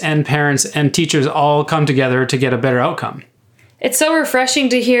students and parents and teachers all come together to get a better outcome. It's so refreshing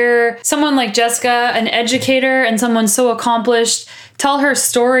to hear someone like Jessica, an educator and someone so accomplished, tell her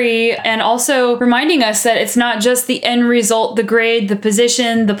story, and also reminding us that it's not just the end result, the grade, the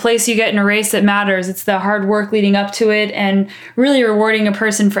position, the place you get in a race that matters. It's the hard work leading up to it and really rewarding a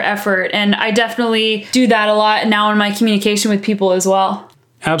person for effort. And I definitely do that a lot now in my communication with people as well.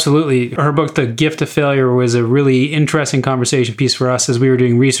 Absolutely. Her book, The Gift of Failure, was a really interesting conversation piece for us as we were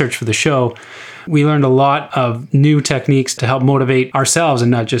doing research for the show. We learned a lot of new techniques to help motivate ourselves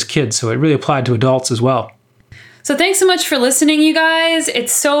and not just kids. So it really applied to adults as well. So thanks so much for listening, you guys.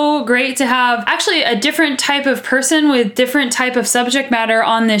 It's so great to have actually a different type of person with different type of subject matter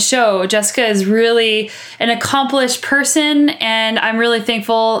on this show. Jessica is really an accomplished person, and I'm really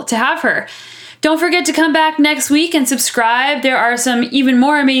thankful to have her. Don't forget to come back next week and subscribe. There are some even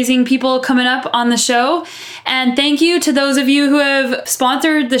more amazing people coming up on the show. And thank you to those of you who have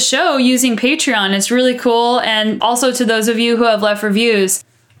sponsored the show using Patreon. It's really cool. And also to those of you who have left reviews.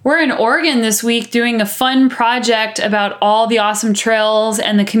 We're in Oregon this week doing a fun project about all the awesome trails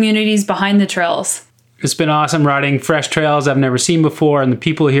and the communities behind the trails. It's been awesome riding fresh trails I've never seen before, and the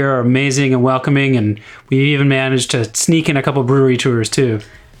people here are amazing and welcoming, and we even managed to sneak in a couple brewery tours too.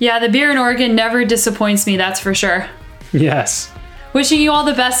 Yeah, the beer in Oregon never disappoints me, that's for sure. Yes. Wishing you all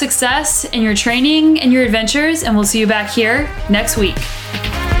the best success in your training and your adventures, and we'll see you back here next week.